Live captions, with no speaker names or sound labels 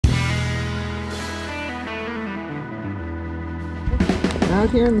out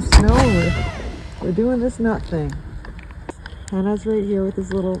here in the snow. We're doing this nut thing. Hannah's right here with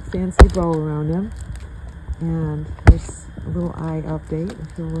his little fancy bow around him. And here's a little eye update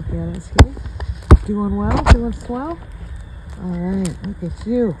if you'll look at us here. Doing well? Doing swell? Alright, look at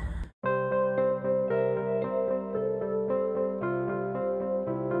you.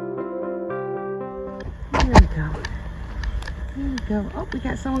 There we go. There we go. Oh, we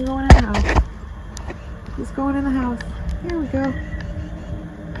got someone going in the house. He's going in the house. Here we go.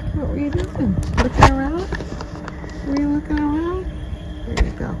 What were you doing? Looking around? Were you looking around? There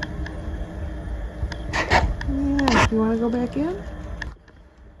you go. Yeah, do you want to go back in?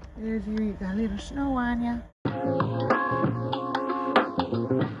 There's you got a little snow on you.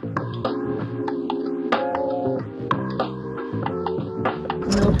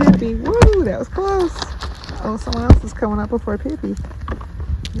 No Pippi. Woo, that was close. Oh, someone else is coming up before Pippi.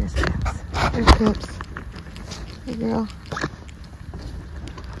 There's Pips. There's Pips. Hey, girl.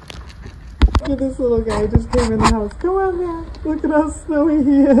 Look at this little guy just came in the house. Come on, man. Look at how snowy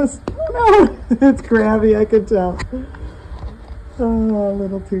he is. No, it's crabby, I can tell. Oh, a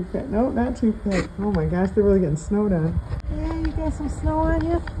little too fat. No, not too fat. Oh my gosh, they're really getting snowed on. Yeah, you got some snow on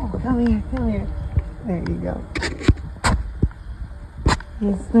you? Oh, come here, come here. There you go.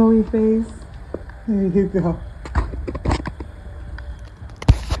 Your snowy face. There you go.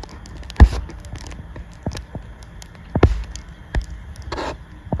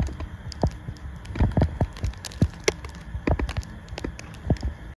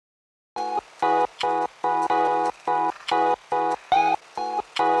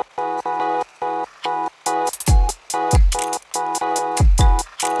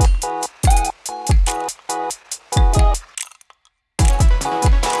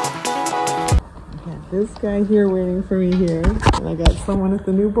 This guy here waiting for me here, and I got someone at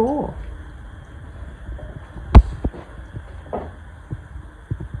the new bowl.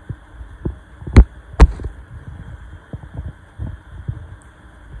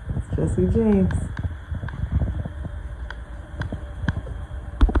 It's Jesse James.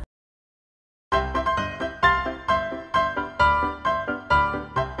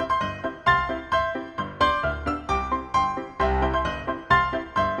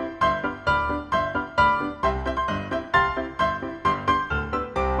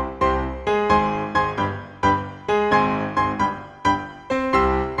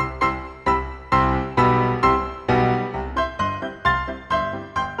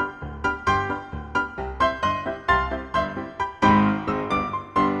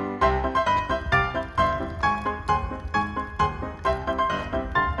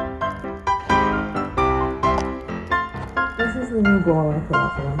 This is the new bowl I put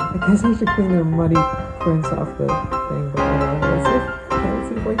out for them. I guess I should clean their muddy prints off the thing, but let's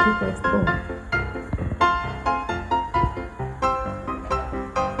see if White Tooth likes the bowl.